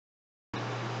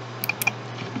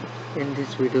In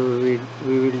this video, we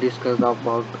will discuss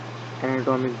about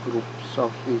anatomic groups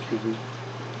of ECG.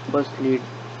 First lead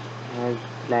has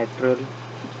lateral,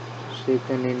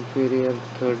 second inferior,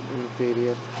 third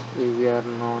inferior, AVR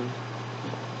non,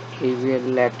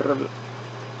 AVR lateral,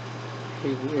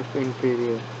 AVF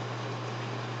inferior,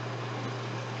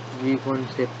 V1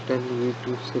 septal,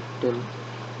 V2 septal,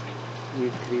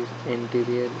 V3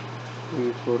 anterior,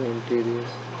 V4 anterior,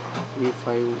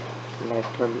 V5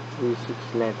 lateral, V6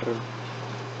 lateral.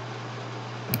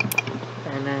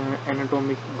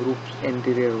 Anatomic groups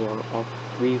anterior wall of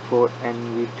V4 and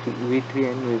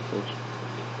V3 and V4.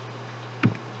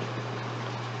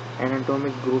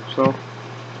 Anatomic groups of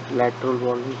lateral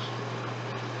walls.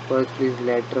 First is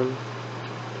lateral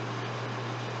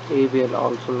AVL,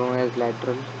 also known as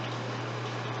lateral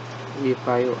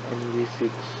V5 and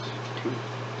V6.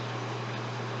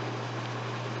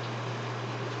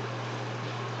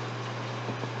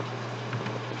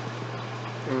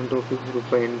 Anatomic group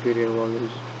by inferior wall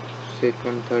is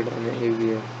second, third and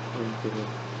AVL inferior.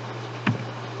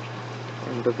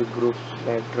 Anatomic groups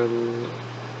lateral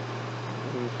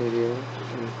inferior,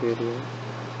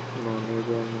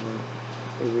 non-AVL,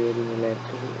 AVL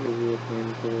lateral, AVF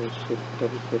inferior,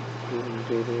 septal,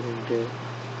 inferior,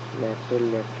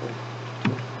 lateral.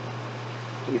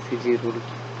 ECG rule.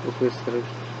 Professor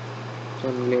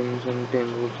John Levinson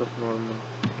 10 rules of normal.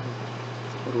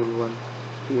 Rule 1.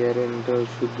 PR enter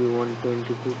should be 120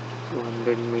 to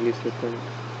 200 millisecond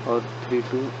or 3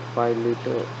 to 5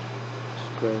 liter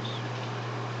squares.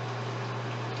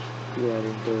 PR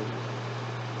enter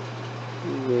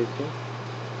USA.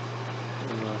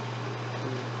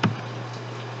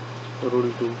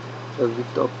 Rule 2. The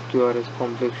width of QRS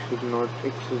complex should not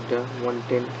exceed the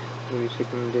 110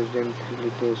 millisecond less than 3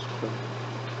 liters square.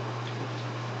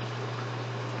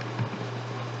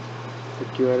 The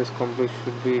QRS complex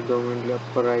should be dominantly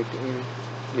upright in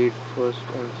lead first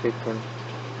and second.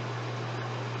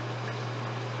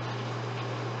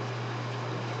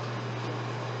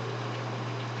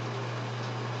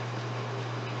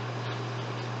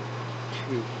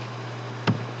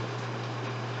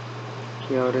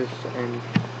 QRS and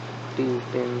T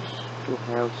tends to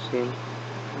have same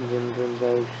general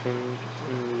direction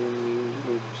in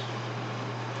leads.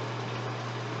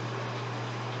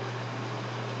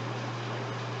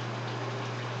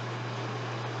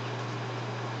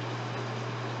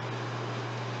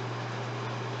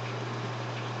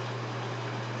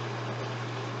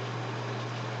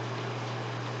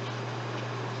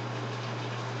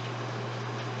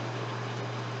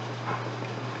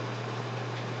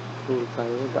 Rule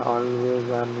 5. The all waves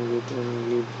are negative in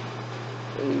lead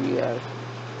AVR.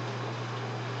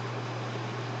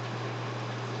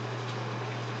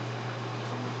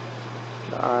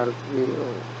 The arc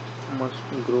wave must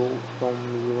grow from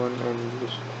V1 and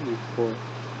reach V4.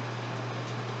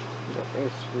 The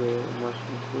S wave must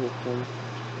grow from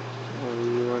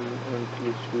V1 and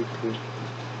reach V3.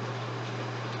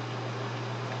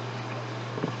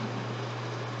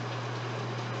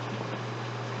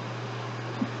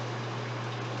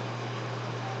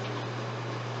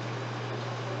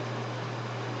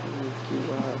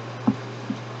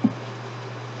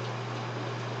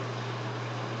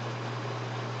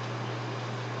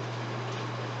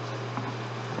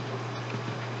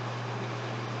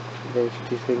 The ST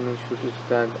segment should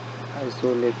start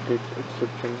isolated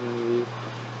exception in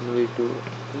V2.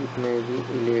 It may be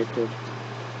elated.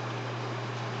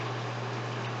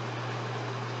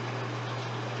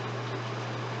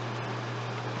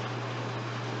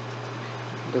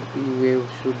 The P wave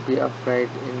should be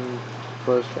upright in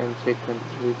first and second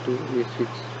V2, V6.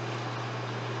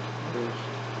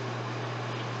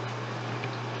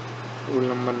 Rule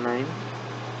number 9.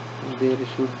 There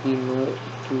should be no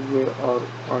Q wave or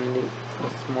only a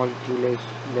small Q less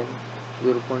than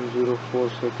 0.04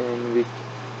 second width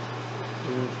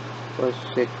in first,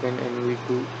 second and V2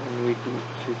 and V2,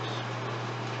 6.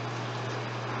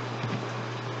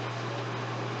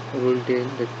 Rule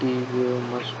 10. The T wave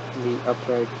must be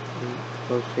upright in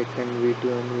first, second, V2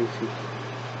 and V6.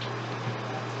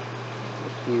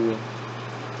 The T wave.